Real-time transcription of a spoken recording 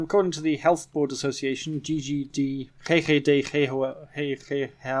According to the Health Board Association, GGD, GGD, Well,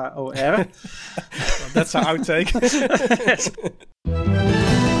 that's our outtake.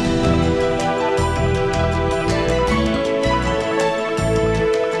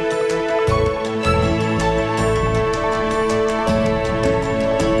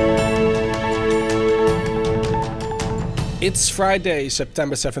 It's Friday,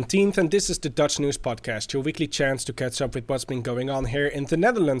 September 17th, and this is the Dutch News Podcast, your weekly chance to catch up with what's been going on here in the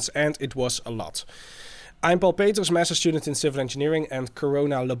Netherlands, and it was a lot. I'm Paul Peters, master student in civil engineering and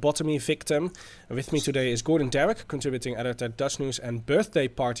corona lobotomy victim. With me today is Gordon Derrick, contributing editor Dutch News and birthday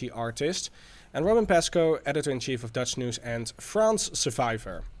party artist, and Robin Pascoe, editor-in-chief of Dutch News and France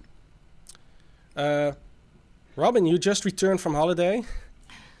survivor. Robin, you just returned from holiday?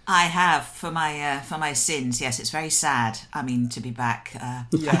 I have, for my sins. Yes, it's very sad. I mean, to be back. I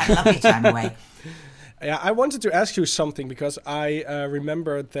had a lovely time away. Yeah, I wanted to ask you something because I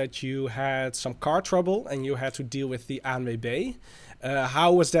remembered that you had some car trouble and you had to deal with the ANWB.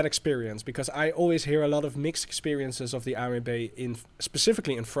 How was that experience? Because I always hear a lot of mixed experiences of the ANWB,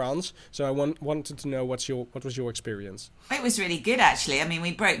 specifically in France. So I wanted to know what was your experience? It was really good, actually. I mean,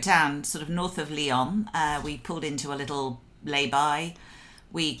 we broke down sort of north of Lyon. We pulled into a little lay-by.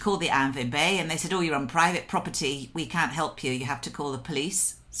 We called the ANWB and they said, "Oh, you're on private property. We can't help you. You have to call the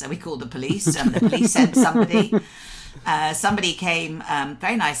police." So we called the police and the police sent somebody. Somebody came,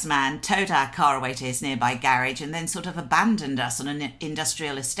 very nice man, towed our car away to his nearby garage and then sort of abandoned us on an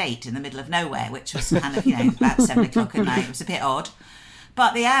industrial estate in the middle of nowhere, which was kind of, about 7 o'clock at night. It was a bit odd.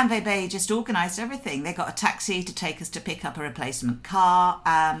 But the ANWB just organised everything. They got a taxi to take us to pick up a replacement car.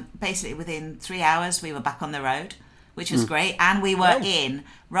 Basically, within 3 hours, we were back on the road, which was great. And we were in,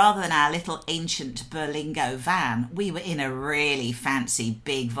 rather than our little ancient Berlingo van, we were in a really fancy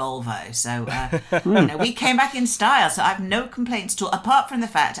big Volvo. So, we came back in style. So I have no complaints at all, apart from the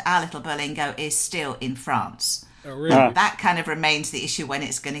fact our little Berlingo is still in France. Oh, really? That kind of remains the issue when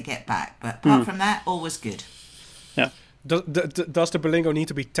it's going to get back. But apart from that, all was good. Yeah. Does the Berlingo need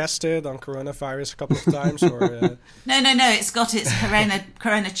to be tested on coronavirus a couple of times? Or, No. It's got its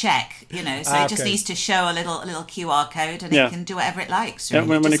corona check, so it just needs to show a little QR code and it can do whatever it likes. Really.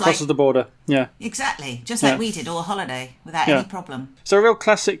 Yeah, when it crosses the border. Yeah. Exactly. Just like we did all holiday without any problem. So a real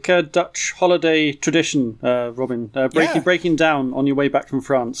classic Dutch holiday tradition, Robin, breaking down on your way back from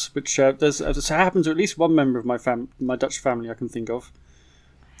France, which happens to at least one member of my Dutch family I can think of.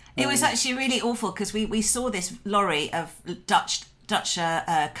 It was actually really awful because we saw this lorry of Dutch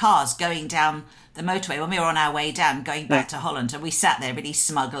cars going down the motorway when we were on our way down, going back to Holland, and we sat there really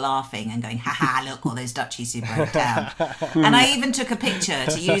smug laughing and going, "Ha ha, look, all those Dutchies who broke down." And I even took a picture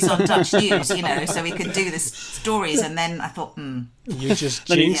to use on Dutch News, so we could do the stories, and then I thought, You just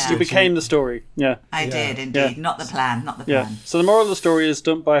you became the story. Yeah. I did, indeed. Yeah. Not the plan. So the moral of the story is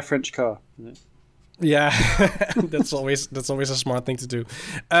don't buy a French car. Yeah, that's always a smart thing to do.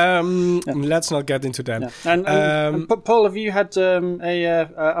 Let's not get into that. Yeah. And Paul, have you had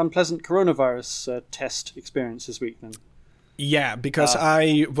a unpleasant coronavirus test experience this week then? Yeah, because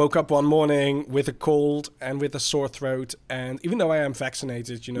I woke up one morning with a cold and with a sore throat, and even though I am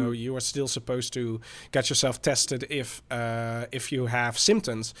vaccinated, you are still supposed to get yourself tested if you have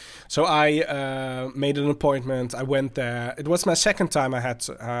symptoms. So I made an appointment. I went there. It was my second time I had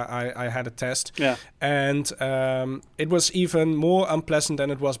a test, and it was even more unpleasant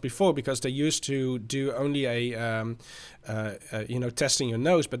than it was before because they used to do only a testing your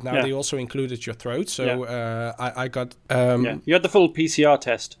nose, but now they also included your throat. So I got you had the full PCR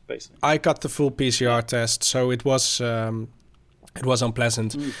test, basically. I got the full PCR test, so it was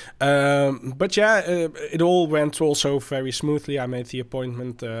unpleasant. But it all went also very smoothly. I made the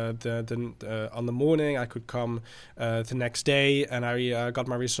appointment on the morning. I could come the next day, and I got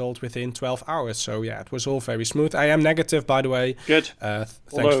my result within 12 hours. So it was all very smooth. I am negative, by the way. Good.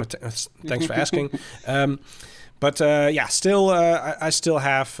 Thanks for asking. But still, I still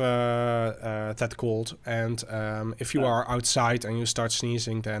have that cold. And if you are outside and you start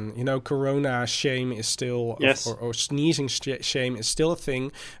sneezing, then, corona shame is still, or sneezing shame is still a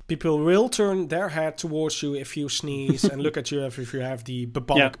thing. People will turn their head towards you if you sneeze and look at you if you have the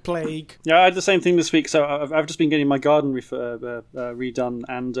bubonic plague. Yeah, I had the same thing this week. So I've just been getting my garden redone.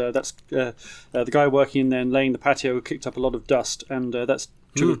 And that's the guy working in there and laying the patio kicked up a lot of dust. And that's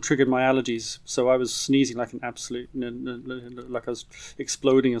triggered my allergies, so I was sneezing like an absolute, like I was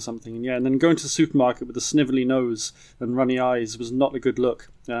exploding or something. And then going to the supermarket with a snivelly nose and runny eyes was not a good look.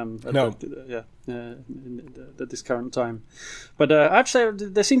 At this current time. But I have to say,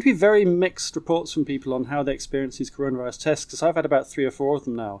 there seem to be very mixed reports from people on how they experience these coronavirus tests, because I've had about 3 or 4 of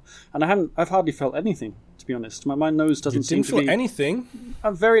them now, and I've hardly felt anything, to be honest. My nose doesn't seem to be... You didn't feel anything?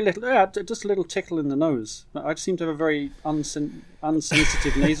 Very little. Yeah, just a little tickle in the nose. I seem to have a very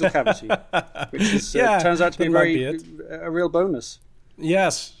unsensitive nasal cavity, which is, turns out to be a real bonus.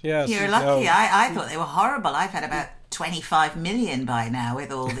 Yes. You're lucky. No. I thought they were horrible. I've had about 25 million by now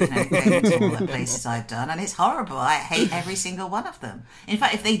with all the going to all the places I've done, and it's horrible. I hate every single one of them. In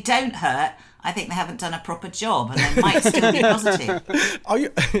fact, if they don't hurt, I think they haven't done a proper job, and they might still be positive. Are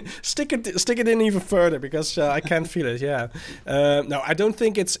you stick it in even further, because I can't feel it. Yeah, no, I don't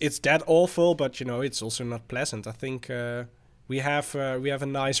think it's that awful, but it's also not pleasant. I think we have a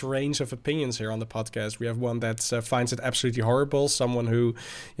nice range of opinions here on the podcast. We have one that finds it absolutely horrible, someone who,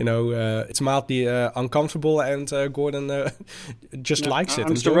 it's mildly uncomfortable, and Gordon just likes it.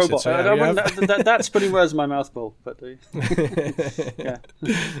 I'm just a robot. So, that's putting words in my mouth, Paul. But yeah.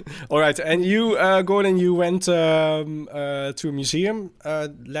 All right, and you, Gordon, you went to a museum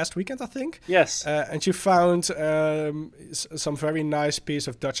last weekend, I think. Yes. And you found some very nice piece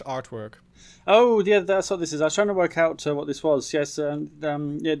of Dutch artwork. Oh, yeah, that's what this is. I was trying to work out what this was. Yes, Ai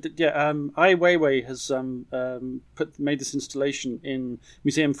Weiwei has made this installation in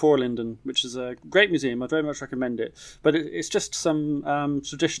Museum Voorlinden, which is a great museum. I very much recommend it. But it's just some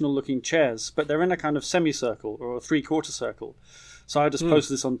traditional-looking chairs, but they're in a kind of semicircle or a three-quarter circle. So I just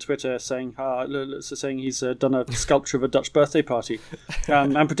posted this on Twitter saying he's done a sculpture of a Dutch birthday party,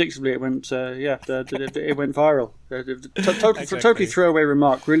 and predictably it went it went viral. Totally throwaway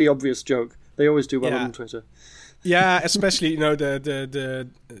remark, really obvious joke. They always do well on Twitter. Yeah, especially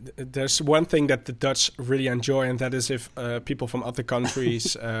there's one thing that the Dutch really enjoy, and that is if people from other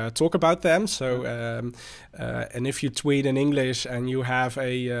countries talk about them. So and if you tweet in English and you have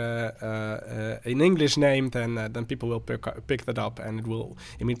an English name, then people will pick that up and it will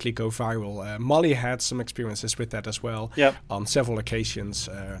immediately go viral. Molly had some experiences with that as well on several occasions.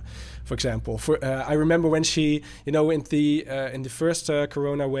 For example, I remember when she, in the first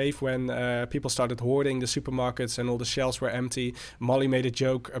Corona wave, when people started hoarding the supermarkets and all the shelves were empty, Molly made a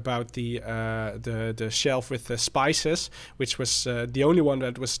joke about the shelf with the spices, which was the only one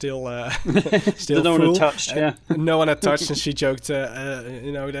that was still still no one had touched. No one had touched, and she joked,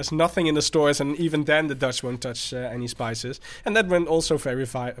 there's nothing in the stores, and even then the Dutch won't touch any spices, and that went also very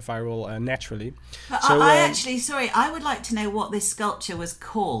viral naturally. But so, I would like to know what this sculpture was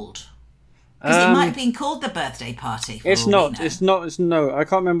called. Because it might have been called the birthday party. It's not. No. I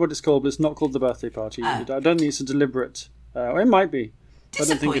can't remember what it's called, but it's not called the birthday party. I don't think it's a deliberate. It might be.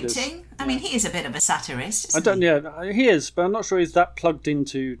 Disappointing. I don't think it is. I mean, he is a bit of a satirist. He is, but I'm not sure he's that plugged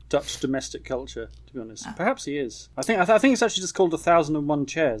into Dutch domestic culture, to be honest. Perhaps he is. I think it's actually just called 1001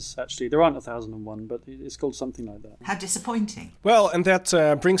 Chairs. Actually, there aren't 1001, but it's called something like that. How disappointing! Well, and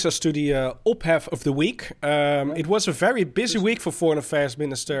that brings us to the ophef of the week. It was a very busy week for Foreign Affairs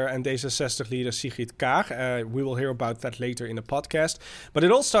Minister and D66 leader Sigrid Kaag. We will hear about that later in the podcast. But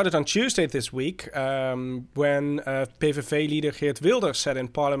it all started on Tuesday this week when PVV leader Geert Wilders said in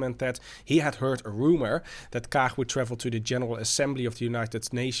Parliament that he had heard a rumor that Kaag would travel to the General Assembly of the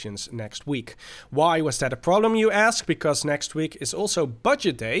United Nations next week. Why was that a problem, you ask? Because next week is also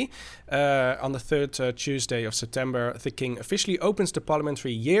Budget Day. On the third Tuesday of September, the King officially opens the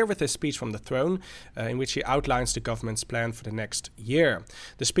parliamentary year with a speech from the throne, in which he outlines the government's plan for the next year.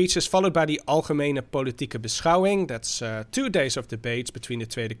 The speech is followed by the Algemene Politieke Beschouwing. That's 2 days of debates between the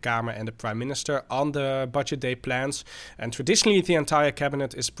Tweede Kamer and the Prime Minister on the Budget Day plans. And traditionally, the entire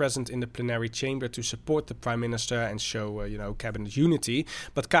cabinet is present in the plenary chamber to support the Prime Minister and show, cabinet unity.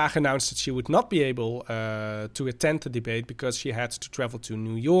 But Kaag announced that she would not be able to attend the debate because she had to travel to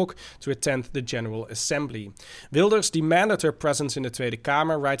New York to attend the General Assembly. Wilders demanded her presence in the Tweede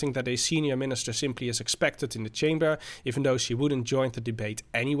Kamer, writing that a senior minister simply is expected in the chamber, even though she wouldn't join the debate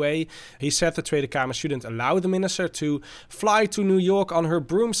anyway. He said the Tweede Kamer shouldn't allow the minister to fly to New York on her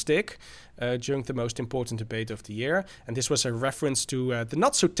broomstick during the most important debate of the year. And this was a reference to the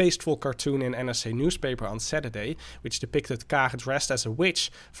not-so-tasteful cartoon in NRC newspaper on Saturday, which depicted Kaag dressed as a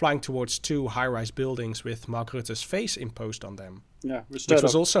witch flying towards 2 high-rise buildings with Mark Rutte's face imposed on them. Yeah, which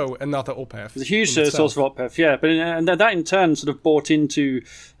was also another ophef. It's a huge source of ophef, yeah. But and that in turn sort of bought into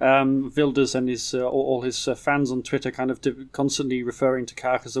Wilders and his all his fans on Twitter kind of constantly referring to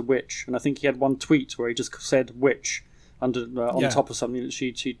Kaag as a witch. And I think he had one tweet where he just said "witch" on top of something that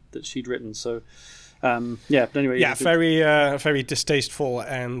she'd written. So but anyway, very distasteful,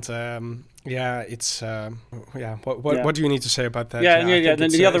 and Yeah, it's What do you need to say about that? Yeah.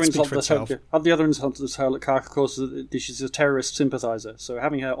 The other insult as her at Kaak, of course, is that she's a terrorist sympathiser. So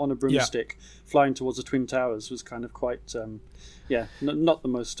having her on a broomstick flying towards the Twin Towers was kind of quite, not the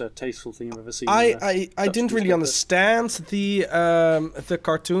most tasteful thing I've ever seen. I didn't really understand the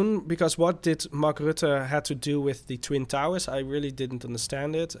cartoon, because what did Mark Rutte had to do with the Twin Towers? I really didn't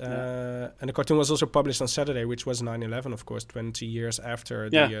understand it. And the cartoon was also published on Saturday, which was 9/11, of course, 20 years after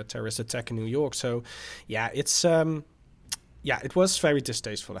the terrorist attack in New York. So, it's it was very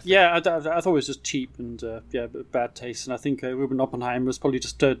distasteful, I think. Yeah, I thought it was just cheap and bad taste. And I think Ruben Oppenheim was probably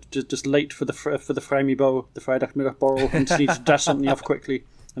just late for the Vrijmibo, the Vrijdagmiddagborrel, and just needed to dash something off quickly.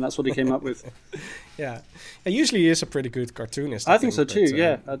 And that's what he came up with. Usually he is a pretty good cartoonist. I think so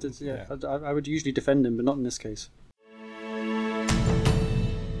too. I would usually defend him, but not in this case.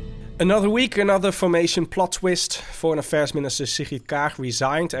 Another week, another formation plot twist. Foreign Affairs Minister Sigrid Kaag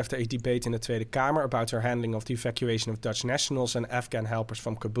resigned after a debate in the Tweede Kamer about her handling of the evacuation of Dutch nationals and Afghan helpers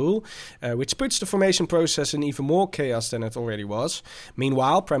from Kabul, which puts the formation process in even more chaos than it already was.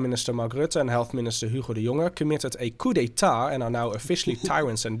 Meanwhile, Prime Minister Mark Rutte and Health Minister Hugo de Jonge committed a coup d'etat and are now officially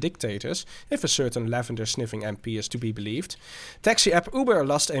tyrants and dictators, if a certain lavender-sniffing MP is to be believed. Taxi app Uber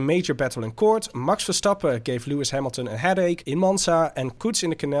lost a major battle in court, Max Verstappen gave Lewis Hamilton a headache in Monza, and coups in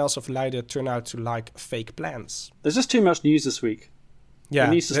the canals of Leiden turn out to like fake plans. There's just too much news this week. Yeah, it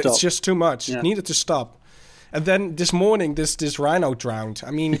needs to stop. It's just too much. It needed to stop. And then this morning, this rhino drowned.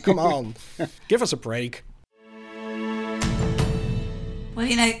 I mean, come on, give us a break. Well,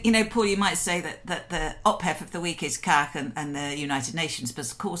 you know, Paul, you might say that the OPHEF of the week is Kaag and the United Nations, but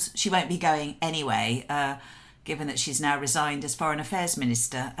of course she won't be going anyway, given that she's now resigned as Foreign Affairs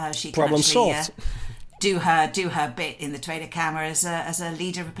Minister. She can Problem solved. Do her bit in the Tweede Kamer as a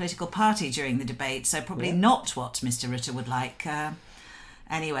leader of a political party during the debate. So probably not what Mr. Rutte would like.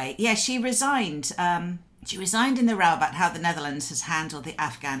 Anyway, she resigned. She resigned in the row about how the Netherlands has handled the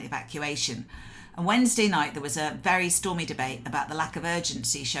Afghan evacuation. And Wednesday night there was a very stormy debate about the lack of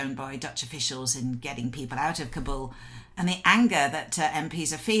urgency shown by Dutch officials in getting people out of Kabul. And the anger that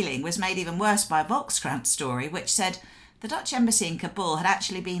MPs are feeling was made even worse by a Volkskrant story, which said the Dutch embassy in Kabul had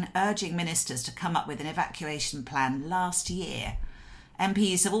actually been urging ministers to come up with an evacuation plan last year.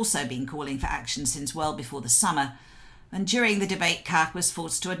 MPs have also been calling for action since well before the summer. And during the debate, Kaag was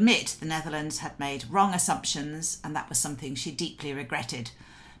forced to admit the Netherlands had made wrong assumptions, and that was something she deeply regretted.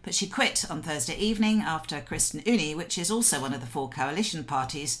 But she quit on Thursday evening after ChristenUnie, which is also one of the four coalition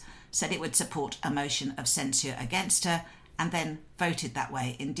parties, said it would support a motion of censure against her, and then voted that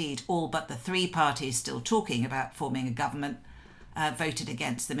way. Indeed, all but the three parties still talking about forming a government voted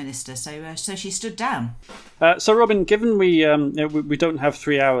against the minister. So she stood down. So, Robin, given we don't have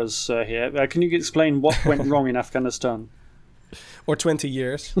 3 hours here, can you explain what went wrong in Afghanistan? Or 20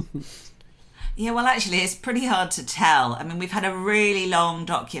 years. Yeah, well, actually, it's pretty hard to tell. I mean, we've had a really long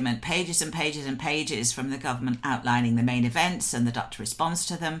document, pages and pages and pages from the government outlining the main events and the Dutch response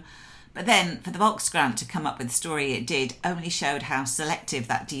to them. But then, for the Volkskrant to come up with the story it did only showed how selective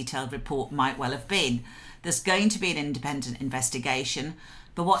that detailed report might well have been. There's going to be an independent investigation,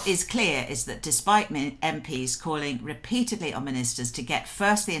 but what is clear is that despite MPs calling repeatedly on ministers to get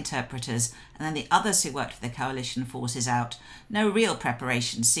first the interpreters and then the others who worked for the coalition forces out, no real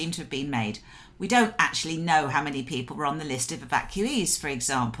preparations seem to have been made. We don't actually know how many people were on the list of evacuees, for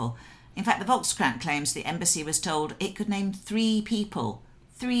example. In fact, the Volkskrant claims the embassy was told it could name 3 people.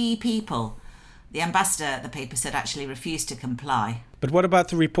 3 people. The ambassador, the paper said, actually refused to comply. But what about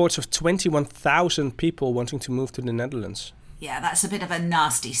the reports of 21,000 people wanting to move to the Netherlands? Yeah, that's a bit of a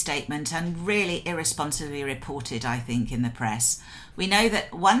nasty statement and really irresponsibly reported, I think, in the press. We know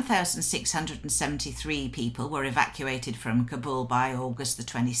that 1,673 people were evacuated from Kabul by August the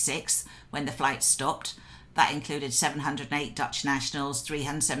 26th, when the flights stopped. That included 708 Dutch nationals,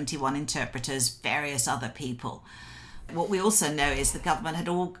 371 interpreters, various other people. What we also know is the government had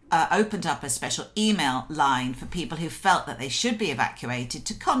opened up a special email line for people who felt that they should be evacuated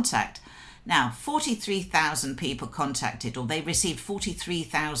to contact. Now, 43,000 people contacted, or they received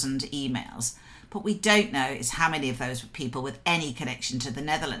 43,000 emails. But we don't know is how many of those were people with any connection to the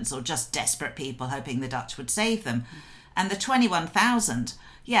Netherlands or just desperate people hoping the Dutch would save them. And the 21,000,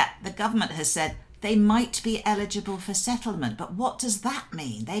 the government has said they might be eligible for settlement. But what does that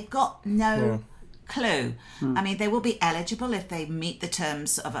mean? They've got no clue. I mean, they will be eligible if they meet the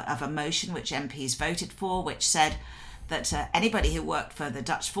terms of a motion which MPs voted for, which said that anybody who worked for the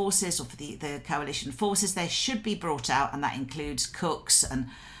Dutch forces or for the coalition forces, they should be brought out, and that includes cooks and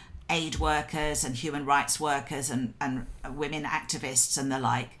aid workers and human rights workers and women activists and the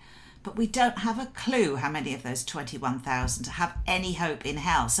like. but we don't have a clue how many of those 21,000 have any hope in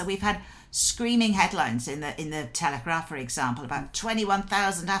hell. So we've had screaming headlines in the Telegraph, for example, about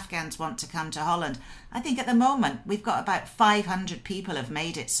 21,000 Afghans want to come to Holland. I think at the moment we've got about 500 people have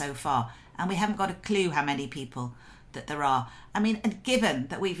made it so far, and we haven't got a clue how many people that there are. I mean, and given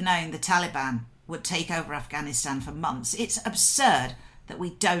that we've known the Taliban would take over Afghanistan for months, it's absurd that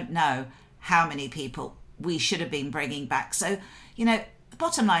we don't know how many people we should have been bringing back. So, the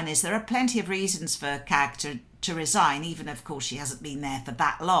bottom line is there are plenty of reasons for Kaag to resign, even of course she hasn't been there for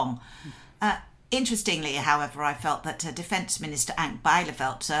that long. Interestingly, however, I felt that Defence Minister Ank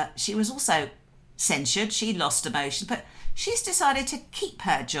Bijleveld, she was also censured. She lost a motion, but she's decided to keep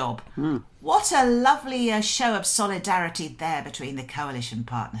her job. What a lovely show of solidarity there between the coalition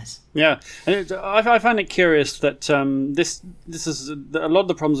partners. Yeah, and I find it curious that this is a lot of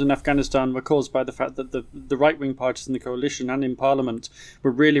the problems in Afghanistan were caused by the fact that the right-wing parties in the coalition and in Parliament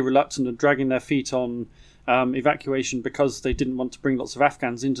were really reluctant and dragging their feet on evacuation because they didn't want to bring lots of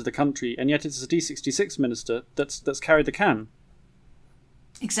Afghans into the country, and yet it's a D66 minister that's carried the can.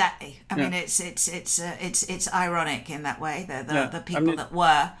 Exactly. I mean, it's ironic in that way. The people that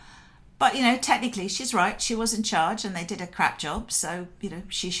were, but technically she's right. She was in charge, and they did a crap job. So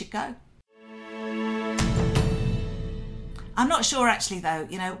she should go. I'm not sure actually, though.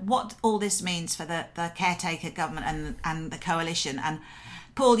 What all this means for the caretaker government and the coalition. And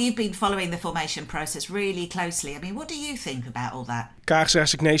Paul, you've been following the formation process really closely. I mean, what do you think about all that? Kaag's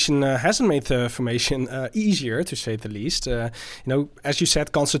resignation hasn't made the formation easier, to say the least. As you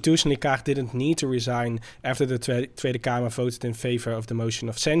said, constitutionally, Kaag didn't need to resign after the Tweede Kamer voted in favor of the motion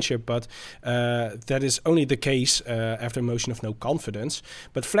of censure, but that is only the case after a motion of no confidence.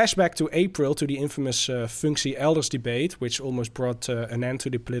 But flashback to April, to the infamous functie elders debate, which almost brought an end to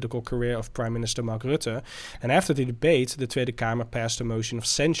the political career of Prime Minister Mark Rutte. And after the debate, the Tweede Kamer passed a motion of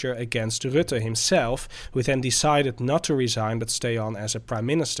censure against Rutte himself, who then decided not to resign but stay on as a prime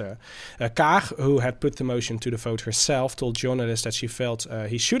minister. Kaag, who had put the motion to the vote herself, told journalists that she felt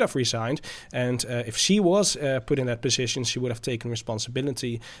he should have resigned, and if she was put in that position, she would have taken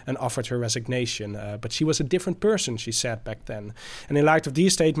responsibility and offered her resignation. But she was a different person, she said back then. And in light of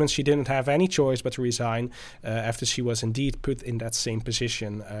these statements, she didn't have any choice but to resign after she was indeed put in that same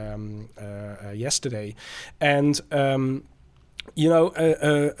position yesterday. And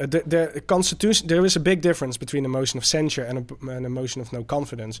the Constitution, there is a big difference between a motion of censure and a motion of no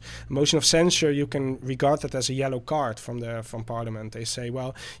confidence. A motion of censure, you can regard that as a yellow card from Parliament. They say,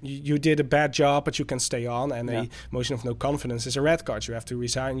 well, you did a bad job, but you can stay on. And a motion of no confidence is a red card. You have to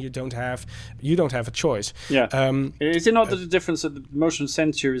resign. You don't have a choice. Yeah. Is it not the difference that the motion of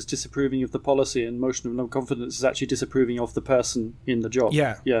censure is disapproving of the policy, and motion of no confidence is actually disapproving of the person in the job?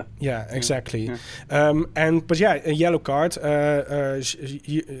 Yeah, exactly. Yeah. A yellow card. You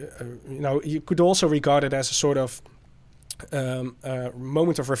could also regard it as a sort of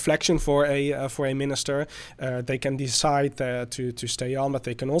moment of reflection for a minister. They can decide to stay on, but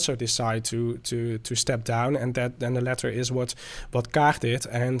they can also decide to step down, and then the latter is what Kaag did.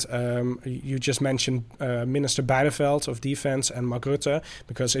 And you just mentioned Minister Bijleveld of Defense and Mark Rutte,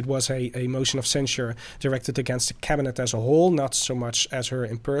 because it was a motion of censure directed against the cabinet as a whole, not so much as her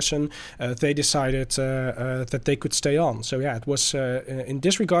in person. They decided that they could stay on. So it was in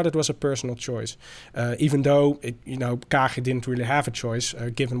this regard it was a personal choice, even though Kaag didn't really have a choice,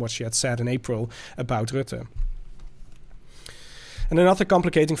 given what she had said in April about Rutte. And another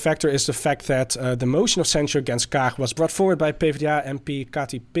complicating factor is the fact that the motion of censure against Kaag was brought forward by PvdA MP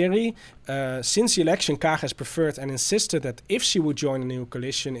Kati Piri. Since the election, Kaag has preferred and insisted that if she would join a new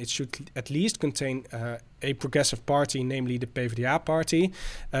coalition, it should at least contain a progressive party, namely the PvdA party.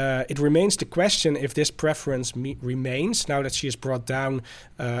 It remains the question if this preference remains now that she is brought down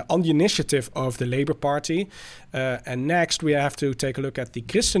on the initiative of the Labour Party. And next we have to take a look at the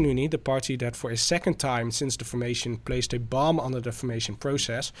ChristenUnie, the party that for a second time since the formation placed a bomb under the formation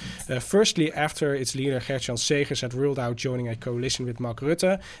process. Firstly, after its leader Gert-Jan Segers had ruled out joining a coalition with Mark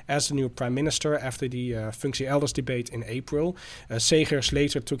Rutte as the new prime minister after the functie elders debate in April. Segers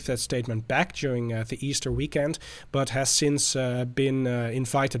later took that statement back during the Easter weekend, but has since been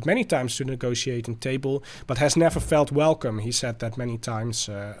invited many times to the negotiating table, but has never felt welcome. He said that many times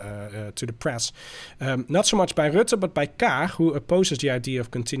to the press. Not so much by Rutte, but by Kaag, who opposes the idea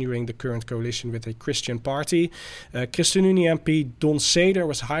of continuing the current coalition with a Christian party. ChristenUnie MP Don Seder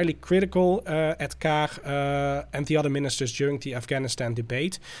was highly critical at Kaag and the other ministers during the Afghanistan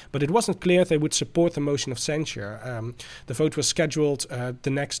debate, but it wasn't clear they would support the motion of censure. The vote was scheduled the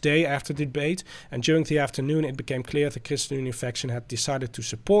next day after the debate, and during the afternoon, it became clear the ChristenUnie faction had decided to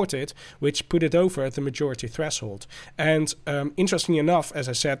support it, which put it over the majority threshold. And interestingly enough, as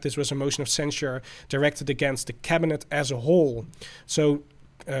I said, this was a motion of censure directed against the cabinet as a whole. So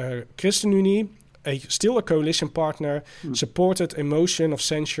ChristenUnie, still a coalition partner, supported a motion of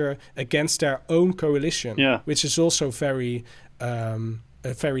censure against their own coalition, which is also very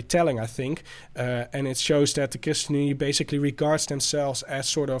telling, I think. And it shows that the ChristenUnie basically regards themselves as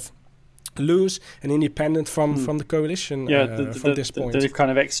sort of loose and independent from the coalition from this point. They've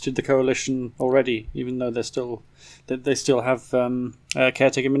kind of exited the coalition already, even though they still have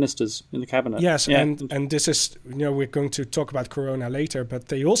caretaker ministers in the cabinet. Yes, and this is, we're going to talk about Corona later, but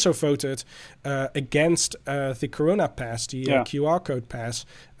they also voted against the Corona pass, the QR code pass,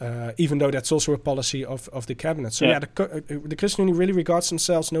 even though that's also a policy of the cabinet. So the ChristenUnie really regards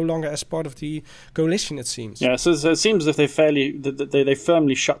themselves no longer as part of the coalition, it seems. Yeah, so it seems as if they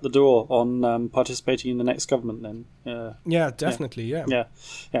firmly shut the door on participating in the next government then. Definitely, yeah.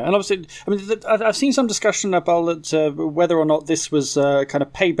 And obviously, I mean, I've seen some discussion about whether or not this was kind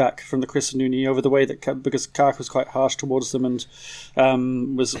of payback from the ChristenUnie over the way that, because Kaag was quite harsh towards them and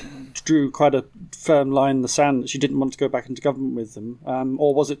drew quite a firm line in the sand that she didn't want to go back into government with them,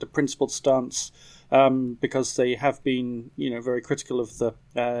 or was it the principled stance because they have been, very critical of the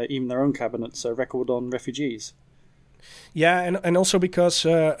even their own cabinet's record on refugees? Yeah, and also because,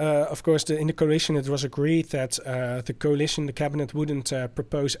 of course, in the coalition it was agreed that the cabinet wouldn't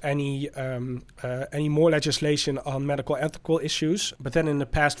propose any more legislation on medical ethical issues. But then in the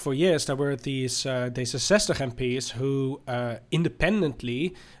past 4 years, there were these D66 MPs who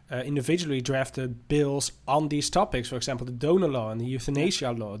independently individually drafted bills on these topics. For example, the donor law and the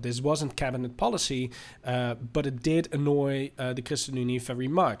euthanasia law. This wasn't cabinet policy, but it did annoy the ChristenUnie very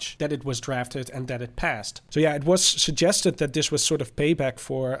much that it was drafted and that it passed. So it was suggested that this was sort of payback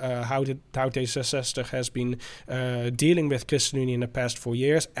for how D66 has been dealing with ChristenUnie in the past 4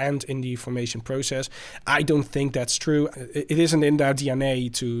 years and in the formation process. I don't think that's true. It isn't in their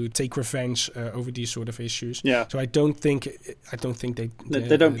DNA to take revenge over these sort of issues. Yeah. So I don't think they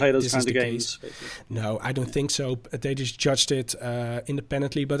don't play those kinds of games. No, I don't think so. They just judged it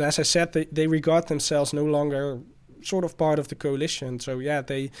independently. But as I said, they regard themselves no longer sort of part of the coalition. So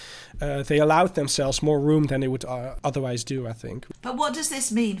they allowed themselves more room than they would otherwise do, I think. But what does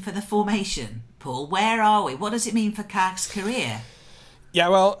this mean for the formation, Paul? Where are we? What does it mean for Kaag's career? Yeah,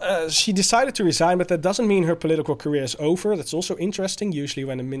 well, she decided to resign, but that doesn't mean her political career is over. That's also interesting. Usually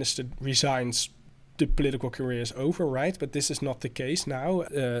when a minister resigns, the political career is over, right? But this is not the case now.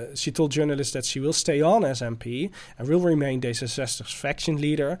 She told journalists that she will stay on as MP and will remain D66's faction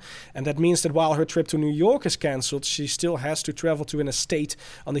leader. And that means that while her trip to New York is cancelled, she still has to travel to an estate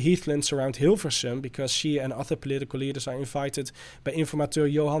on the heathlands around Hilversum because she and other political leaders are invited by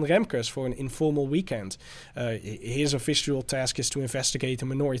informateur Johan Remkes for an informal weekend. His official task is to investigate a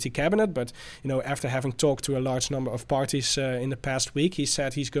minority cabinet, but after having talked to a large number of parties in the past week, he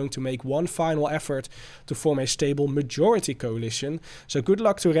said he's going to make one final effort to form a stable majority coalition. So good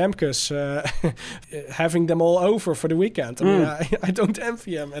luck to Remkes having them all over for the weekend. I mean, I don't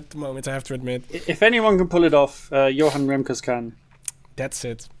envy him at the moment, I have to admit. If anyone can pull it off, Johan Remkes can. That's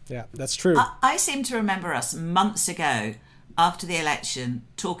it. Yeah, that's true. I seem to remember us months ago after the election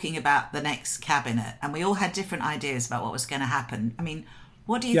talking about the next cabinet, and we all had different ideas about what was going to happen. I mean,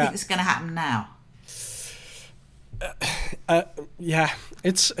 what do you think is going to happen now?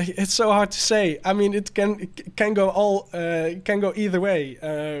 It's so hard to say. I mean, it can go either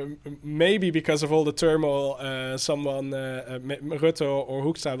way. Maybe because of all the turmoil, someone Rutte or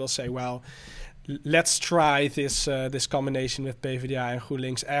Hoekstra will say, "Well, let's try this combination with PvdA and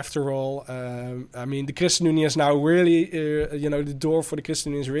GroenLinks after all." I mean, the ChristenUnie is now really, the door for the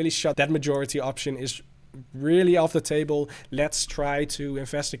ChristenUnie is really shut. That majority option is really off the table. Let's try to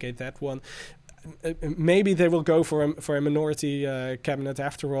investigate that one. Maybe they will go for a minority cabinet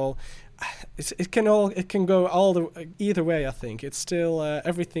after all. It can go either way. I think it's still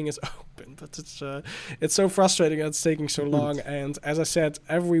everything is open, but it's so frustrating that it's taking so long. And as I said,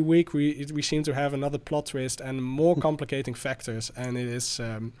 every week we seem to have another plot twist and more complicating factors. And it is.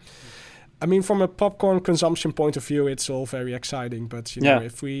 I mean, from a popcorn consumption point of view, it's all very exciting. But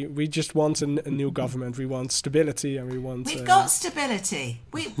if we just want a new government, we want stability, and we've got stability.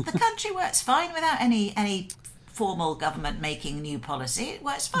 The country works fine without any formal government making new policy. It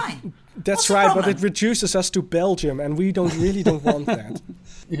works fine. That's right, but it reduces us to Belgium, and we don't want that.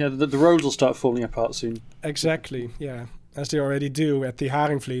 Yeah, the roads will start falling apart soon. Exactly. Yeah, as they already do at the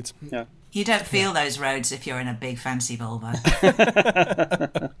Haringvliet. Yeah. You don't feel those roads if you're in a big fancy Volvo.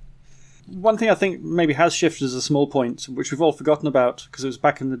 one thing I think maybe has shifted as a small point, which we've all forgotten about because it was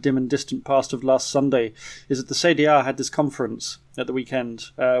back in the dim and distant past of last Sunday, is that the CDA had this conference at the weekend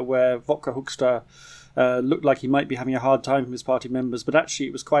where Volker Hoekstra looked like he might be having a hard time with his party members, but actually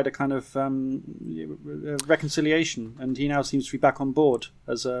it was quite a kind of reconciliation, and he now seems to be back on board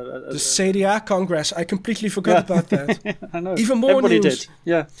as the CDA Congress. I completely forgot about that. I know. Even more Everybody news.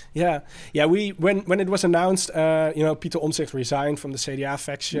 did. Yeah. We when it was announced, Pieter Omtzigt resigned from the CDA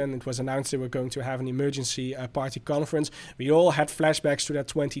faction. It was announced they were going to have an emergency party conference. We all had flashbacks to that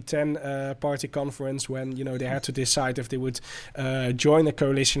 2010 party conference when they had to decide if they would join a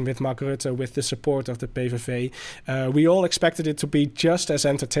coalition with Mark Rutte with the support of the PVV. We all expected it to be just as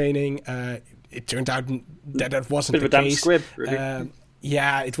entertaining. It turned out that wasn't the case. Squib, really.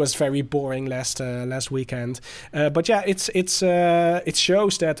 Yeah, it was very boring last weekend. But yeah, it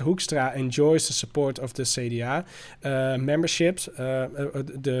shows that Hoekstra enjoys the support of the CDA memberships,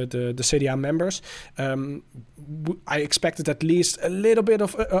 the CDA members. I expected at least a little bit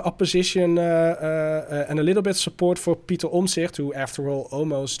of opposition and a little bit of support for Pieter Omtzigt, who, after all,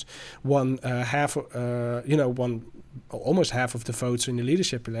 almost won almost half of the votes in the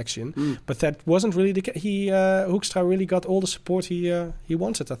leadership election. But that wasn't really the case. Hoekstra really got all the support he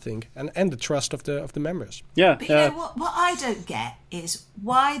wanted, I think, and the trust of the members. Yeah. But what I don't get is,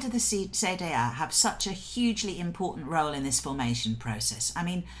 why do the CDA have such a hugely important role in this formation process? I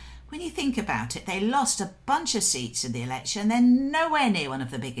mean, when you think about it, they lost a bunch of seats in the election. They're nowhere near one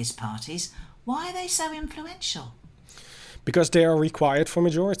of the biggest parties. Why are they so influential? Because they are required for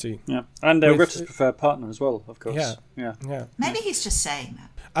majority. Yeah, and they're Rutte's preferred partner as well, of course. Yeah. Maybe he's just saying that.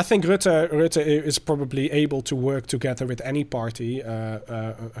 I think Rutte is probably able to work together with any party.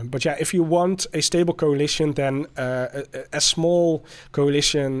 But yeah, if you want a stable coalition, then a small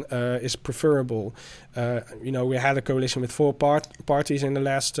coalition is preferable. We had a coalition with 4 parties in the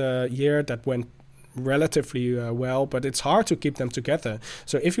last year that went relatively well, but it's hard to keep them together.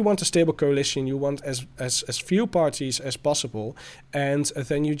 So if you want a stable coalition, you want as few parties as possible, and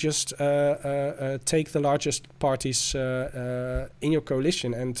then you just take the largest parties in your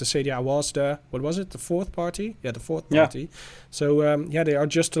coalition. And the CDA was the 4th party? Yeah, the 4th party. So they are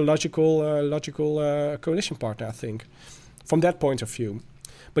just a logical coalition partner, I think, from that point of view.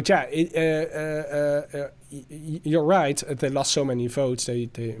 But yeah, you're right. They lost so many votes.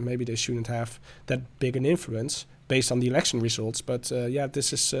 Maybe they shouldn't have that big an influence based on the election results. But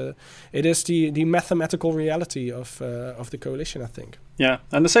this is the mathematical reality of the coalition, I think. Yeah,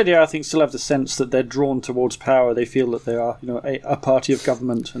 and the CDA, I think, still have the sense that they're drawn towards power. They feel that they are, a party of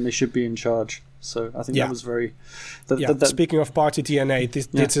government, and they should be in charge. So I think that was very. Speaking of party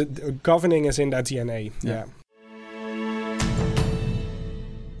DNA, governing is in that DNA. Yeah.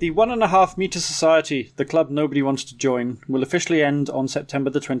 The 1.5 Metre Society, the club nobody wants to join, will officially end on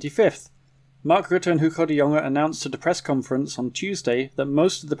September the 25th. Mark Rutte and Hugo de Jonge announced at a press conference on Tuesday that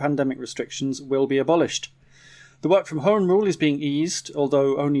most of the pandemic restrictions will be abolished. The work from home rule is being eased,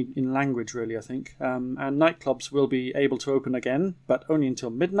 although only in language really, I think, and nightclubs will be able to open again, but only until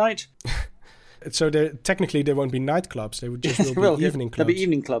midnight. So technically there won't be nightclubs, they would just be evening clubs. There'll be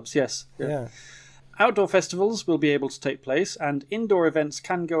evening clubs, yes. Yeah. Outdoor festivals will be able to take place, and indoor events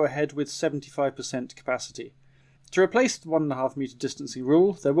can go ahead with 75% capacity. To replace the 1.5 metre distancing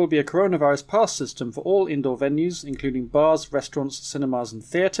rule, there will be a coronavirus pass system for all indoor venues, including bars, restaurants, cinemas and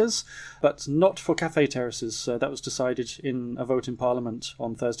theatres, but not for cafe terraces. That was decided in a vote in Parliament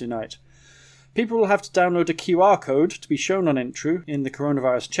on Thursday night. People will have to download a QR code to be shown on entry in the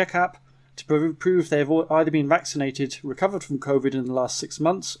coronavirus check app to prove they have either been vaccinated, recovered from COVID in the last 6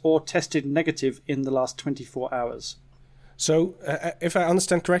 months, or tested negative in the last 24 hours. So, if I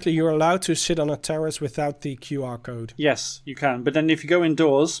understand correctly, you're allowed to sit on a terrace without the QR code? Yes, you can. But then if you go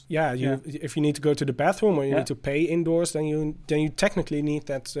indoors... if you need to go to the bathroom or you need to pay indoors, then you technically need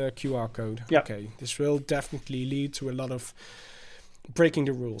that QR code. Yeah. Okay, this will definitely lead to a lot of breaking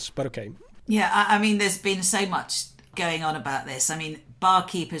the rules, but okay. Yeah, I mean, there's been so much going on about this. I mean,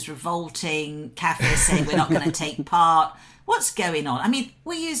 barkeepers revolting, cafes saying we're not going to take part. What's going on? I mean,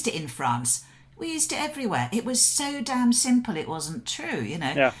 we used it in France. We used it everywhere. It was so damn simple. It wasn't true,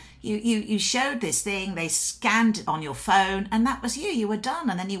 Yeah. You showed this thing, they scanned it on your phone, and that was you. You were done.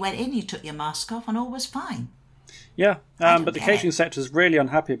 And then you went in, you took your mask off, and all was fine. Yeah, but the catering sector is really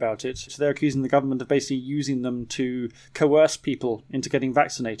unhappy about it. So they're accusing the government of basically using them to coerce people into getting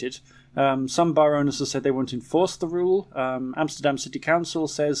vaccinated. Some bar owners have said they won't enforce the rule. Amsterdam City Council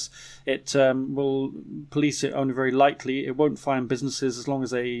says it will police it only very lightly. It won't fine businesses as long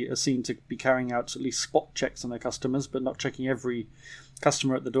as they are seen to be carrying out at least spot checks on their customers, but not checking every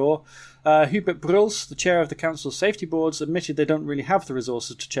customer at the door. Hubert Bruls, the chair of the council's safety boards, admitted they don't really have the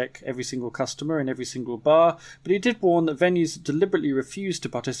resources to check every single customer in every single bar, but he did warn that venues that deliberately refuse to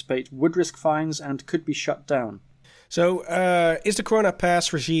participate would risk fines and could be shut down. So, is the Corona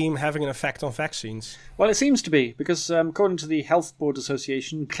Pass regime having an effect on vaccines? Well, it seems to be, because according to the Health Board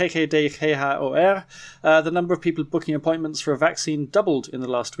Association, GGDHOR, the number of people booking appointments for a vaccine doubled in the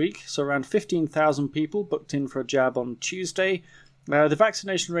last week. So around 15,000 people booked in for a jab on Tuesday. The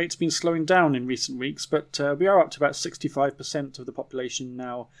vaccination rate's been slowing down in recent weeks, but we are up to about 65% of the population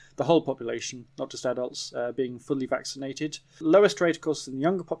now, the whole population, not just adults, being fully vaccinated. Lowest rate, of course, in the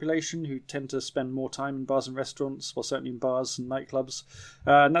younger population, who tend to spend more time in bars and restaurants, well, certainly in bars and nightclubs,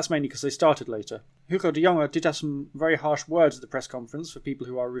 and that's mainly because they started later. Hugo de Jonge did have some very harsh words at the press conference for people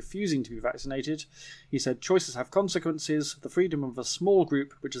who are refusing to be vaccinated. He said, choices have consequences. The freedom of a small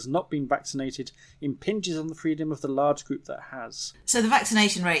group which has not been vaccinated impinges on the freedom of the large group that has. So the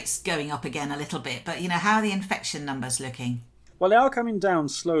vaccination rate's going up again a little bit, but, how are the infection numbers looking? Well, they are coming down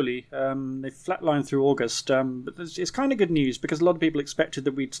slowly. They've flatlined through August, but it's kind of good news because a lot of people expected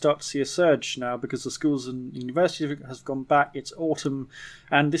that we'd start to see a surge now because the schools and universities have gone back. It's autumn,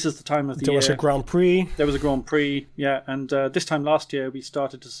 and this is the time of the year. There was a Grand Prix. There was a Grand Prix, yeah, and this time last year we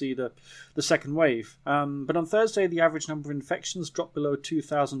started to see the second wave. But on Thursday, the average number of infections dropped below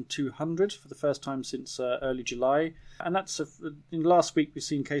 2,200 for the first time since early July. And that's in last week we've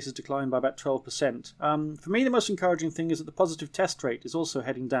seen cases decline by about 12%. For me, the most encouraging thing is that the positive test rate is also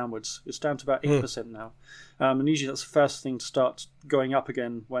heading downwards. It's down to about 8% now. And usually that's the first thing to start going up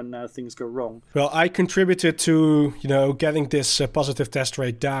again when things go wrong. Well, I contributed to, getting this positive test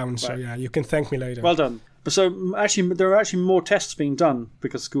rate down. So, yeah, you can thank me later. Well done. So actually, there are actually more tests being done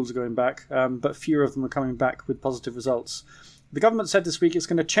because schools are going back, but fewer of them are coming back with positive results. The government said this week it's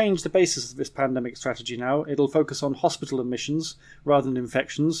going to change the basis of this pandemic strategy now. It'll focus on hospital admissions rather than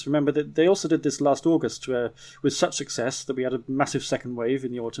infections. Remember that they also did this last August with such success that we had a massive second wave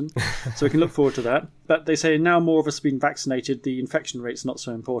in the autumn. So we can look forward to that. But they say now more of us have been vaccinated, the infection rate's not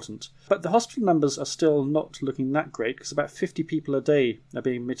so important. But the hospital numbers are still not looking that great because about 50 people a day are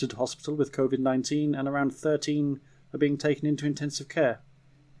being admitted to hospital with COVID-19 and around 13 are being taken into intensive care.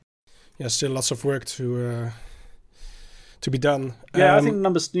 Yeah, still lots of work to be done. Yeah, I think the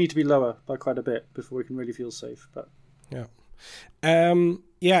numbers need to be lower by quite a bit before we can really feel safe. But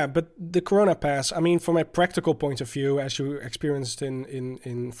but the Corona Pass, from a practical point of view, as you experienced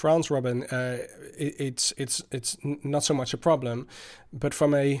in France, Robin, it's not so much a problem. But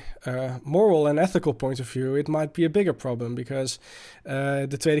from a moral and ethical point of view, it might be a bigger problem because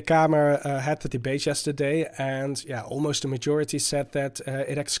the Tweede Kamer had the debate yesterday, and almost a majority said that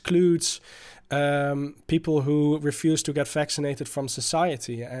it excludes people who refuse to get vaccinated from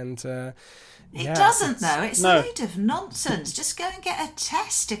society. And it doesn't, though. It's a load of nonsense. Just go and get a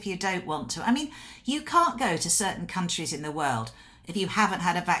test if you don't want to. You can't go to certain countries in the world if you haven't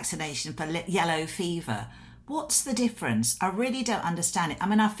had a vaccination for yellow fever. What's the difference? I really don't understand it.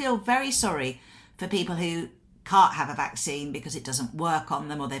 I feel very sorry for people who can't have a vaccine because it doesn't work on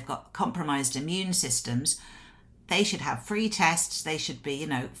them or they've got compromised immune systems. They should have free tests. They should be,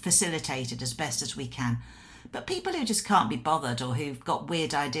 facilitated as best as we can. But people who just can't be bothered or who've got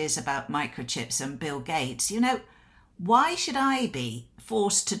weird ideas about microchips and Bill Gates, why should I be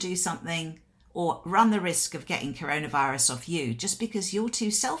forced to do something or run the risk of getting coronavirus off you just because you're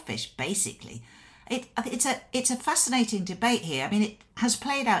too selfish, basically? It's a fascinating debate here. It has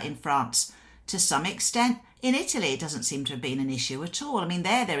played out in France to some extent. In Italy, it doesn't seem to have been an issue at all.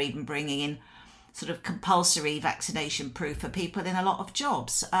 They're even bringing in sort of compulsory vaccination proof for people in a lot of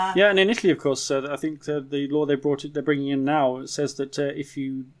jobs. And in Italy, of course, I think the law they're bringing in now says that if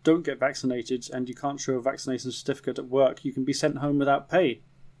you don't get vaccinated and you can't show a vaccination certificate at work, you can be sent home without pay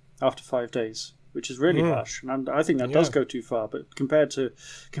after 5 days, which is really harsh. And I think that does go too far. But compared to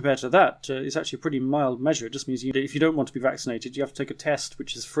that, it's actually a pretty mild measure. It just means if you don't want to be vaccinated, you have to take a test,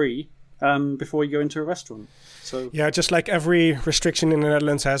 which is free, before you go into a restaurant. So just like every restriction in the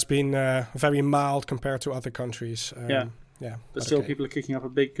Netherlands has been very mild compared to other countries. But still, people are kicking up a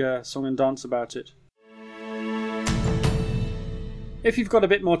big song and dance about it. If you've got a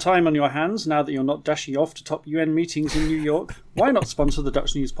bit more time on your hands now that you're not dashing off to top UN meetings in New York, why not sponsor the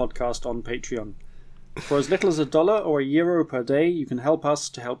Dutch News Podcast on Patreon? For as little as $1 or €1 per day, you can help us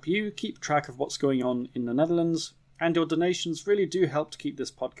to help you keep track of what's going on in the Netherlands, and your donations really do help to keep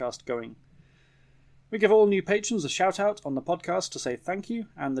this podcast going. We give all new patrons a shout out on the podcast to say thank you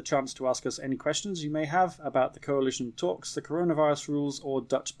and the chance to ask us any questions you may have about the coalition talks, the coronavirus rules, or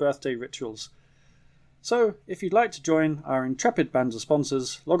Dutch birthday rituals. So, if you'd like to join our intrepid band of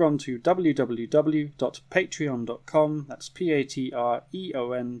sponsors, log on to www.patreon.com, that's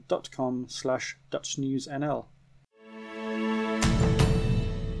patreon.com/DutchNewsNL.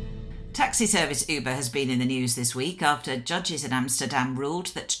 Taxi service Uber has been in the news this week after judges in Amsterdam ruled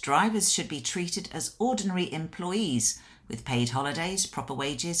that drivers should be treated as ordinary employees, with paid holidays, proper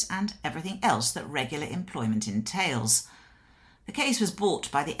wages and everything else that regular employment entails. The case was brought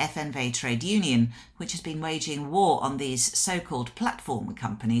by the FNV trade union, which has been waging war on these so-called platform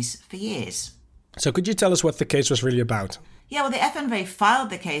companies for years. So could you tell us what the case was really about? Yeah, well, the FNV filed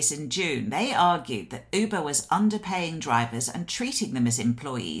the case in June. They argued that Uber was underpaying drivers and treating them as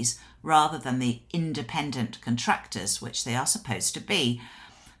employees rather than the independent contractors, which they are supposed to be.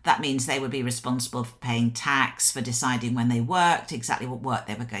 That means they would be responsible for paying tax, for deciding when they worked, exactly what work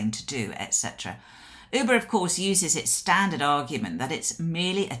they were going to do, etc. Uber, of course, uses its standard argument that it's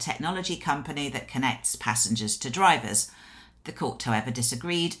merely a technology company that connects passengers to drivers. The court, however,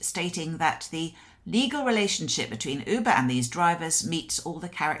 disagreed, stating that the legal relationship between Uber and these drivers meets all the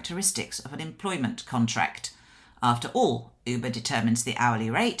characteristics of an employment contract. After all, Uber determines the hourly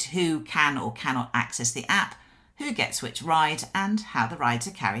rate, who can or cannot access the app, who gets which ride, and how the rides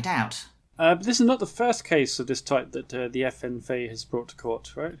are carried out. But this is not the first case of this type that the FNV has brought to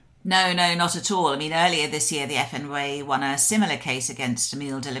court, right? No, not at all. I mean, earlier this year, the FNV won a similar case against a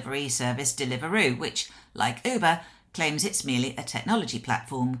meal delivery service, Deliveroo, which, like Uber, claims it's merely a technology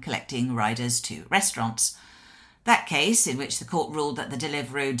platform collecting riders to restaurants. That case, in which the court ruled that the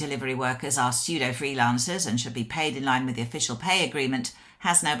Deliveroo delivery workers are pseudo-freelancers and should be paid in line with the official pay agreement,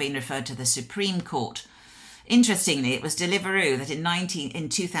 has now been referred to the Supreme Court. Interestingly, it was Deliveroo that in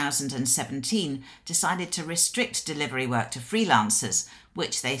 2017 decided to restrict delivery work to freelancers,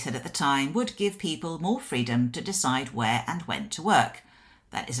 which they said at the time would give people more freedom to decide where and when to work.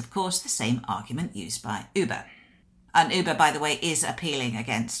 That is, of course, the same argument used by Uber. And Uber, by the way, is appealing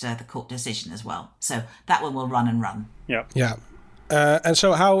against the court decision as well. So that one will run and run. Yeah. And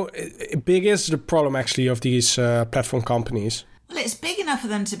so how big is the problem actually of these platform companies? Well, it's big enough for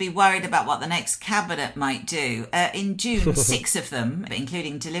them to be worried about what the next cabinet might do. In June, 6 of them,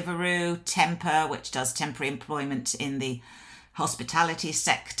 including Deliveroo, Temper, which does temporary employment in the hospitality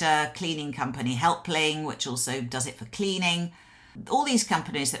sector, cleaning company Helpling, which also does it for cleaning. All these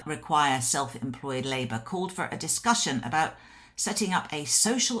companies that require self-employed labour called for a discussion about setting up a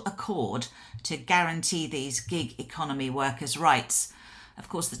social accord to guarantee these gig economy workers' rights. Of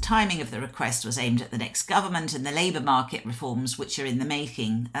course, the timing of the request was aimed at the next government and the labour market reforms which are in the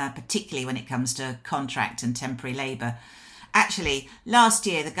making, particularly when it comes to contract and temporary labour. Actually, last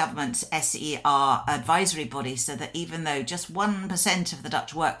year, the government's SER advisory body said that even though just 1% of the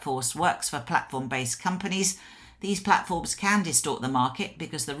Dutch workforce works for platform-based companies, these platforms can distort the market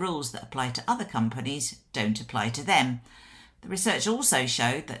because the rules that apply to other companies don't apply to them. The research also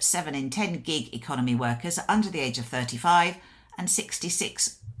showed that 7 in 10 gig economy workers are under the age of 35 and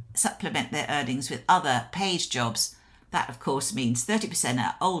 66 supplement their earnings with other paid jobs. That, of course, means 30%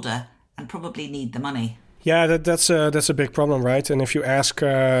 are older and probably need the money. Yeah, that's a big problem, right? And if you ask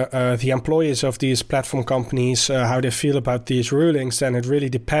the employees of these platform companies how they feel about these rulings, then it really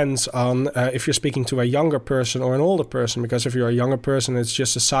depends on if you're speaking to a younger person or an older person. Because if you're a younger person, it's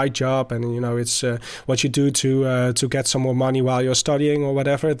just a side job, and it's what you do to get some more money while you're studying or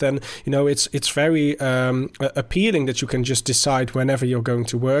whatever. Then it's very appealing that you can just decide whenever you're going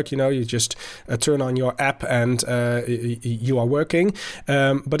to work. You just turn on your app and you are working.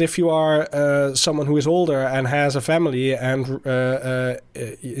 But if you are someone who is older and has a family and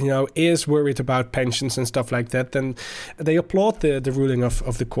is worried about pensions and stuff like that, then they applaud the ruling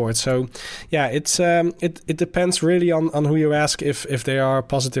of the court. So yeah, it depends really on who you ask if they are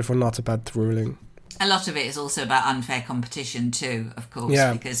positive or not about the ruling. A lot of it is also about unfair competition too, of course,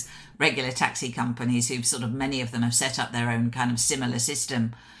 because regular taxi companies many of them have set up their own kind of similar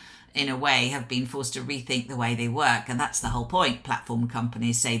system, in a way, have been forced to rethink the way they work. And that's the whole point. Platform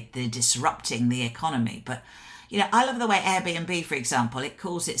companies say they're disrupting the economy. But, I love the way Airbnb, for example, it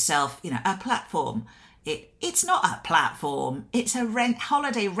calls itself, a platform. It's not a platform. It's a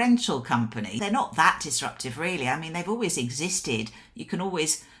holiday rental company. They're not that disruptive, really. I mean, they've always existed. You can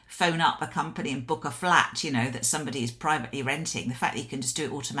always phone up a company and book a flat, that somebody is privately renting. The fact that you can just do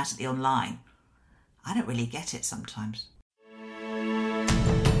it automatically online, I don't really get it sometimes.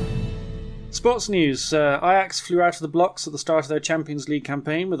 Sports news. Ajax flew out of the blocks at the start of their Champions League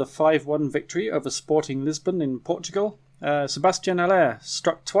campaign with a 5-1 victory over Sporting Lisbon in Portugal. Sebastian Haller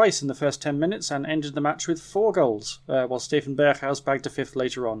struck twice in the first 10 minutes and ended the match with 4 goals, while Stefan Berghuis bagged a 5th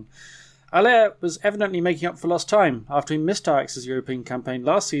later on. Haller was evidently making up for lost time after he missed Ajax's European campaign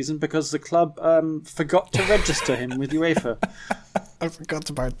last season because the club forgot to register him with UEFA. I forgot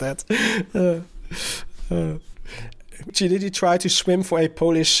about that. Did you try to swim for a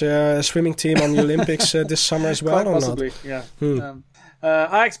Polish swimming team on the Olympics this summer as well? Quite possibly, yeah.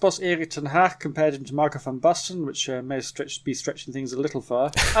 Ajax boss Erik ten Hag compared him to Marco van Basten, which may be stretching things a little far.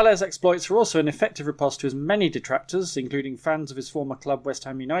 Haller's exploits were also an effective riposte to his many detractors, including fans of his former club West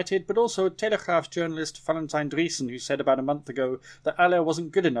Ham United, but also Telegraaf journalist Valentijn Driessen, who said about a month ago that Haller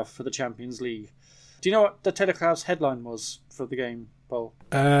wasn't good enough for the Champions League. Do you know what the Telegraaf's headline was for the game, Paul?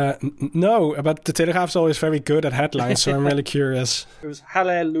 No, but the Telegraaf's always very good at headlines, so I'm really curious. It was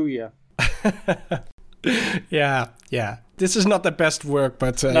Hallelujah. Yeah. This is not the best work,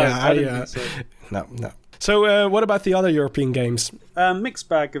 but I don't think so. No. So what about the other European games? Mixed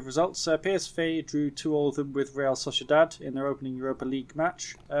bag of results. PSV drew 2-2 with Real Sociedad in their opening Europa League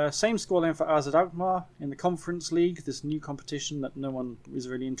match. Same scoreline for AZ Alkmaar in the Conference League, this new competition that no one is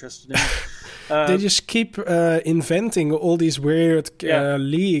really interested in. They just keep inventing all these weird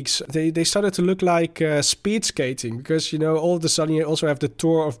leagues. They started to look like speed skating because, all of a sudden you also have the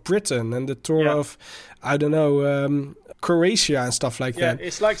Tour of Britain and the Tour of, I don't know, Croatia and stuff like that. Yeah,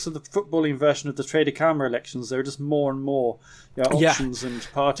 it's like the footballing version of the Trader Kamer elections. There are just more and more options and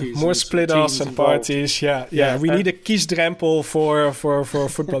parties. More split-offs and parties, yeah. We need a kiesdrempel for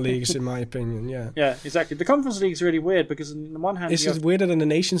football leagues, in my opinion, Yeah, exactly. The Conference League is really weird because on the one hand... Is it weirder than the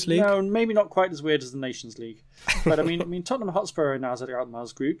Nations League? No, maybe not quite as weird as the Nations League. But I mean, Tottenham Hotspur are in AZ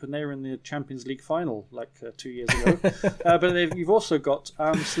Alkmaar's group, and they were in the Champions League final 2 years ago. But you've also got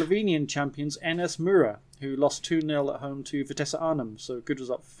Slovenian champions NS Mura, who lost 2-0 at home to Vitesse Arnhem, so good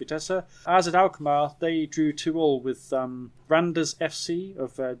result for Vitesse. AZ Alkmaar, they drew 2-2 with Randers FC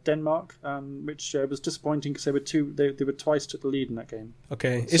of Denmark, which was disappointing because they were twice took the lead in that game.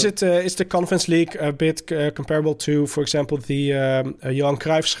 Okay, so, is the Conference League a bit comparable to, for example, the Johan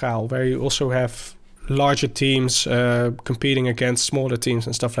Cruijffschaal, where you also have larger teams competing against smaller teams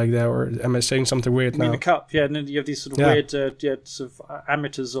and stuff like that? Or am I saying something weird now? In the cup, and then you have these sort of weird sort of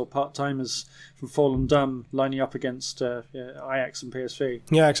amateurs or part-timers from Volendam lining up against Ajax and PSV.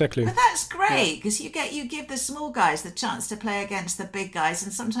 Yeah, exactly. But that's great because you give the small guys the chance to play against the big guys,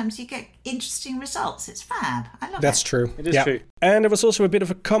 and sometimes you get interesting results. It's fab. I love it. That's true. It is true. And there was also a bit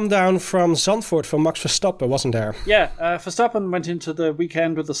of a come down from Zandvoort for Max Verstappen, wasn't there? Yeah, Verstappen went into the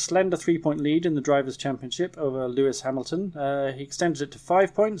weekend with a slender 3-point lead in the Drivers' Championship over Lewis Hamilton. He extended it to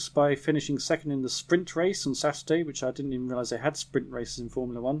 5 points by finishing second in the sprint race on Saturday, which I didn't even realise they had sprint races in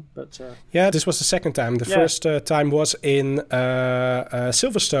Formula 1. But this was the second time. The first time was in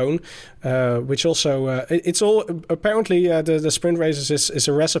Silverstone, which also it's all apparently the sprint races is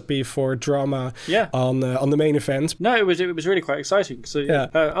a recipe for drama on the main event. No, it was really quite exciting. So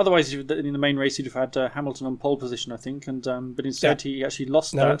otherwise, in the main race, you'd have had Hamilton on pole position, I think, and but instead he actually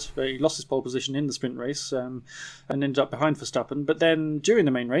lost that. He lost his pole position in the sprint race and ended up behind Verstappen. But then during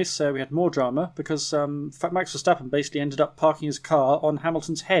the main race, we had more drama because Max Verstappen basically ended up parking his car on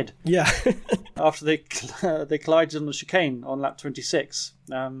Hamilton's head. Yeah. After they collided on the chicane on lap 26.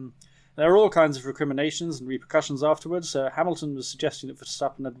 There are all kinds of recriminations and repercussions afterwards. Hamilton was suggesting that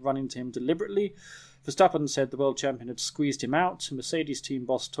Verstappen had run into him deliberately. Verstappen said the world champion had squeezed him out. Mercedes team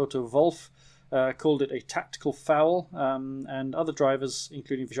boss Toto Wolff called it a tactical foul, and other drivers,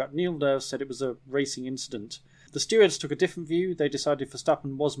 including Jacques Villeneuve, said it was a racing incident. The stewards took a different view. They decided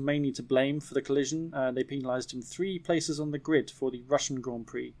Verstappen was mainly to blame for the collision. They penalised him 3 places on the grid for the Russian Grand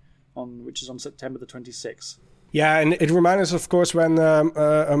Prix, which is on September the 26th. Yeah, and it reminds us, of course, when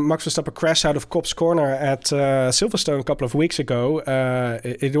Max Verstappen crashed out of Kopp's Corner at Silverstone a couple of weeks ago.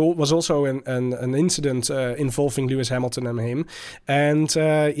 It was also an incident involving Lewis Hamilton and him. And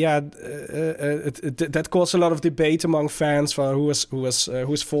that caused a lot of debate among fans for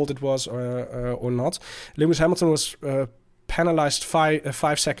whose fault it was or not. Lewis Hamilton was penalized a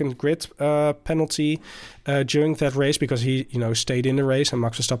 5-second grid penalty during that race because he stayed in the race, and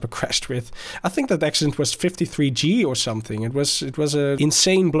Max Verstappen crashed with, I think that accident was 53G or something. It was an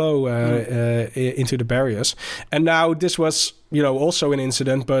insane blow into the barriers. And now this was also an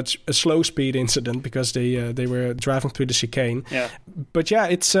incident, but a slow speed incident because they were driving through the chicane. Yeah. But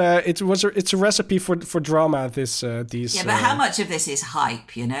it's a recipe for drama. These but how much of this is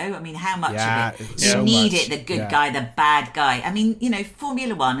hype? I mean, how much of it? You need it, the good guy, the bad guy. I mean,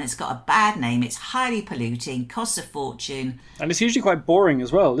 Formula 1, it's got a bad name. It's highly polluting, costs a fortune, and it's usually quite boring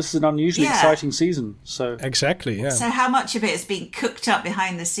as well. This is an unusually exciting season. So exactly, yeah. So how much of it is being cooked up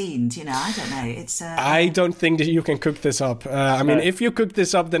behind the scenes? I don't know. It's I don't think that you can cook this up. I mean, if you cook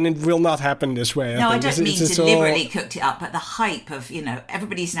this up, then it will not happen this way. I don't mean deliberately cooked it up, but the hype of,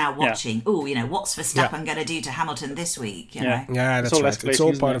 everybody's now watching, what's Verstappen going to do to Hamilton this week? You know? Yeah, that's right. It's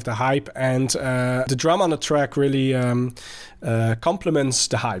all part of the hype. And the drum on the track really complements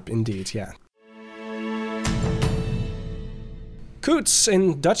the hype, indeed, yeah. Koets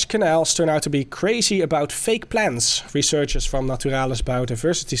in Dutch canals turn out to be crazy about fake plants, researchers from Naturalis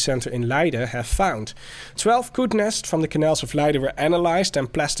Biodiversity Center in Leiden have found. 12 koet nests from the canals of Leiden were analyzed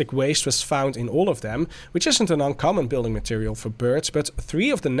and plastic waste was found in all of them, which isn't an uncommon building material for birds, but 3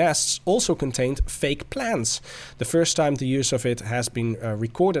 of the nests also contained fake plants. The first time the use of it has been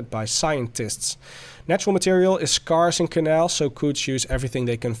recorded by scientists. Natural material is scarce in canals, so koets use everything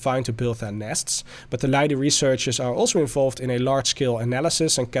they can find to build their nests. But the Leiden researchers are also involved in a large-scale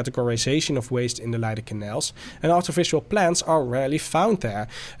analysis and categorization of waste in the Leiden canals, and artificial plants are rarely found there,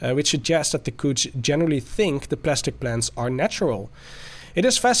 which suggests that the koets generally think the plastic plants are natural. It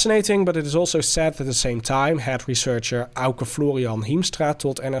is fascinating, but it is also sad at the same time, head researcher Auke Florian Hiemstra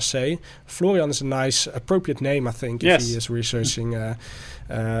told NRC. Florian is a nice, appropriate name, I think, if he is researching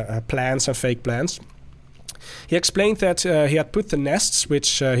plants and fake plants. He explained that he had put the nests, which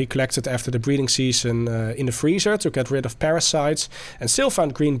he collected after the breeding season, in the freezer to get rid of parasites, and still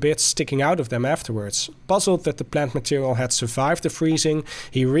found green bits sticking out of them afterwards. Puzzled that the plant material had survived the freezing,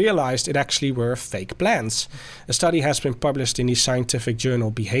 he realized it actually were fake plants. A study has been published in the scientific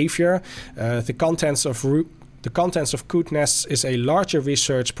journal Behavior. The contents of koet nests is a larger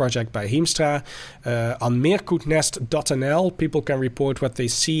research project by Hiemstra. On meerkoetnest.nl, people can report what they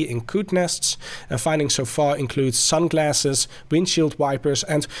see in koet nests. And findings so far include sunglasses, windshield wipers,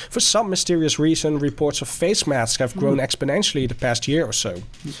 and for some mysterious reason, reports of face masks have grown exponentially the past year or so.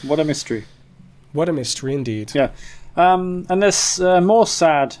 What a mystery. What a mystery indeed. Yeah. And there's more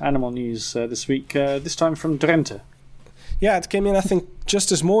sad animal news this week, this time from Drenthe. Yeah, it came in, I think, just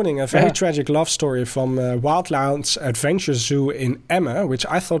this morning. A very tragic love story from Wildlands Adventure Zoo in Emmen, which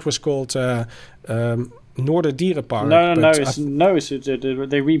I thought was called Noorderdierenpark. No.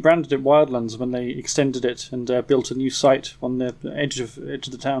 They rebranded it Wildlands when they extended it and built a new site on the edge of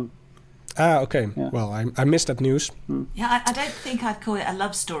the town. Ah, okay. Yeah. Well, I missed that news. Yeah, I don't think I'd call it a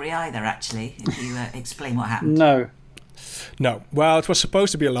love story either, actually, if you explain what happened. No. Well, it was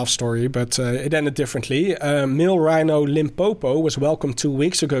supposed to be a love story, but it ended differently. Male rhino Limpopo was welcomed 2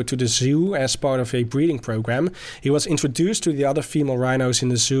 weeks ago to the zoo as part of a breeding program. He was introduced to the other female rhinos in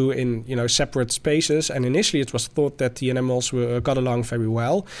the zoo in separate spaces, and initially it was thought that the animals got along very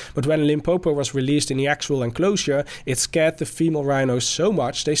well. But when Limpopo was released in the actual enclosure, it scared the female rhinos so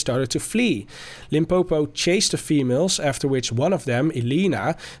much they started to flee. Limpopo chased the females, after which one of them,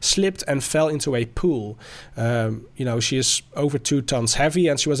 Elena, slipped and fell into a pool. She is over 2 tons heavy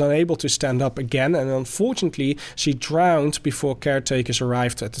and she was unable to stand up again, and unfortunately she drowned before caretakers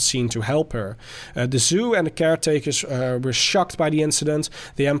arrived at the scene to help her. The zoo and the caretakers were shocked by the incident.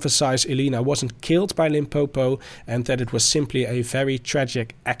 They emphasized Elena wasn't killed by Limpopo and that it was simply a very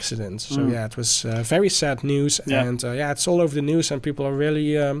tragic accident. So it was very sad news, and it's all over the news and people are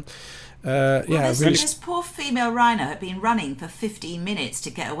really... This poor female rhino had been running for 15 minutes to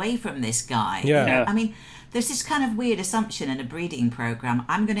get away from this guy. Yeah. I mean, there's this kind of weird assumption in a breeding program.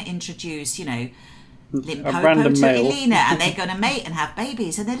 I'm going to introduce, Limpopo to Elena, and they're going to mate and have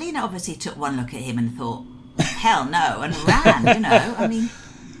babies. And Elena obviously took one look at him and thought, hell no, and ran, I mean...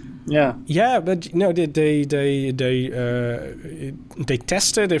 Yeah, but they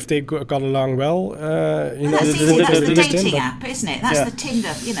tested if they got along well. That's the dating app, isn't it? That's the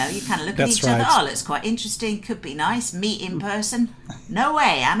Tinder. You kind of look at each other. Oh, looks quite interesting. Could be nice. Meet in person. No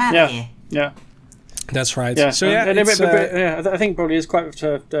way. I'm out of here. Yeah. That's right. Yeah. So I think probably is quite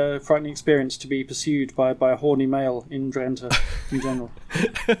a frightening experience to be pursued by a horny male in Drenthe in general.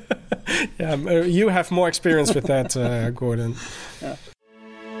 You have more experience with that, Gordon. Yeah.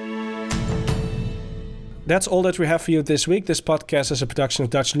 That's all that we have for you this week. This podcast is a production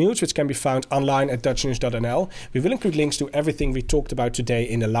of Dutch News, which can be found online at dutchnews.nl. We will include links to everything we talked about today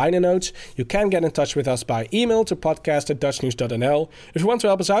in the liner notes. You can get in touch with us by email to podcast@dutchnews.nl. If you want to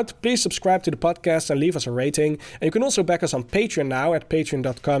help us out, please subscribe to the podcast and leave us a rating. And you can also back us on Patreon now at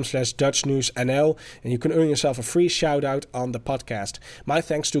patreon.com/dutchnewsnl. And you can earn yourself a free shout out on the podcast. My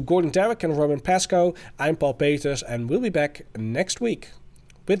thanks to Gordon Derrick and Robin Pascoe. I'm Paul Peters, and we'll be back next week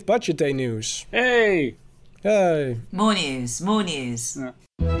with Budget Day news. Hey! Hey. More news. Yeah.